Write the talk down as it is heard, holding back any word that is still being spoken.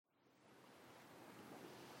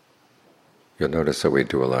You'll notice that we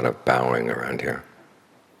do a lot of bowing around here.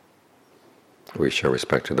 We show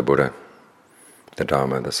respect to the Buddha, the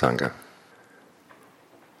Dharma, the Sangha,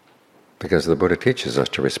 because the Buddha teaches us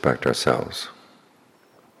to respect ourselves.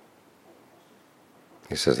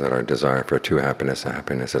 He says that our desire for true happiness, a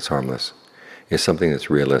happiness that's harmless, is something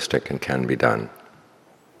that's realistic and can be done.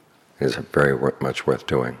 It is very much worth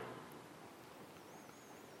doing.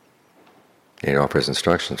 And he offers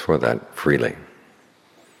instructions for that freely.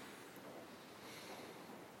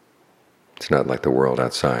 It's not like the world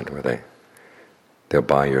outside where they'll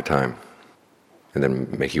buy your time and then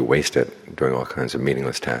make you waste it doing all kinds of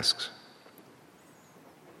meaningless tasks,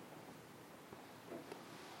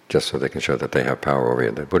 just so they can show that they have power over you.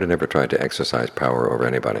 The Buddha never tried to exercise power over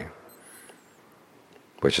anybody,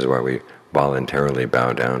 which is why we voluntarily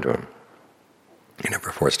bow down to him. He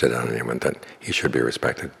never forced it on anyone that he should be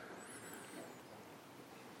respected.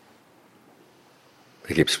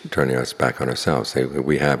 He keeps turning us back on ourselves.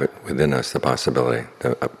 We have it within us, the possibility,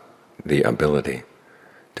 the ability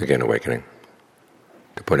to gain awakening,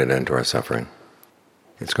 to put an end to our suffering.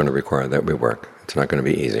 It's going to require that we work. It's not going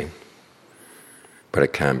to be easy, but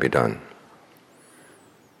it can be done.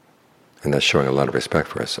 And that's showing a lot of respect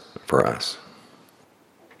for us.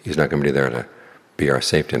 He's not going to be there to be our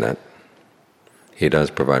safety net. He does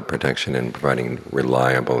provide protection in providing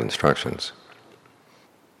reliable instructions.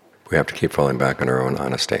 We have to keep falling back on our own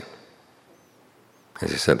honesty.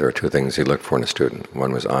 As he said, there are two things he looked for in a student.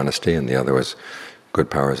 One was honesty, and the other was good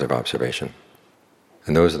powers of observation.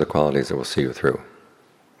 And those are the qualities that will see you through.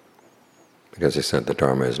 Because he said the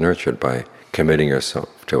Dharma is nurtured by committing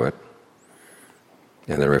yourself to it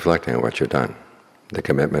and then reflecting on what you've done. The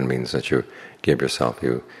commitment means that you give yourself,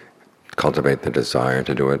 you cultivate the desire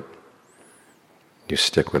to do it, you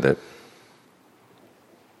stick with it,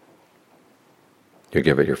 you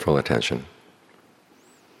give it your full attention.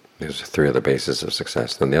 These are three of the bases of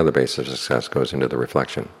success. Then the other basis of success goes into the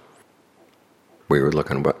reflection. We would look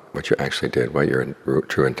on what you actually did, what your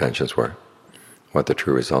true intentions were, what the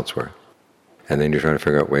true results were. And then you try to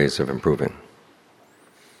figure out ways of improving.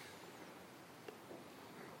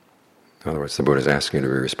 In other words, the Buddha is asking you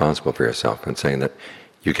to be responsible for yourself and saying that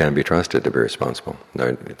you can be trusted to be responsible.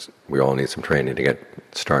 We all need some training to get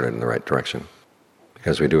started in the right direction,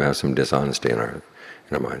 because we do have some dishonesty in our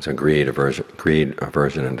minds. Greed,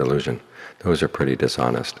 aversion, and delusion, those are pretty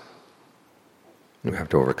dishonest. We have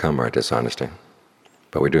to overcome our dishonesty.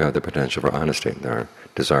 But we do have the potential for honesty. Our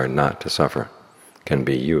desire not to suffer can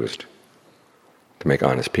be used to make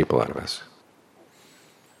honest people out of us.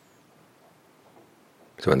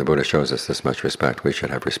 So when the Buddha shows us this much respect, we should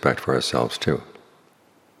have respect for ourselves too,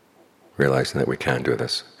 realizing that we can do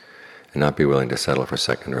this, and not be willing to settle for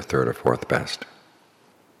second or third or fourth best.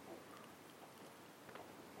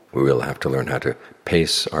 We will have to learn how to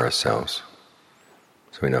pace ourselves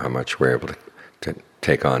so we know how much we're able to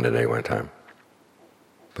take on at any one time.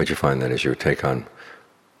 But you find that as you take on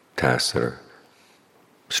tasks that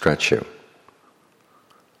stretch you,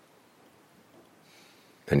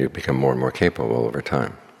 then you become more and more capable over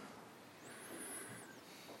time.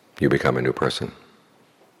 You become a new person.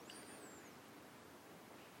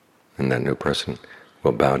 And that new person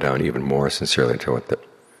will bow down even more sincerely to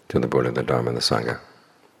the Buddha, the Dharma, and the Sangha,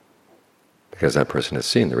 because that person has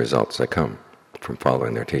seen the results that come from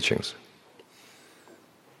following their teachings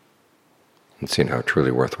and seen how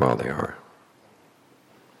truly worthwhile they are.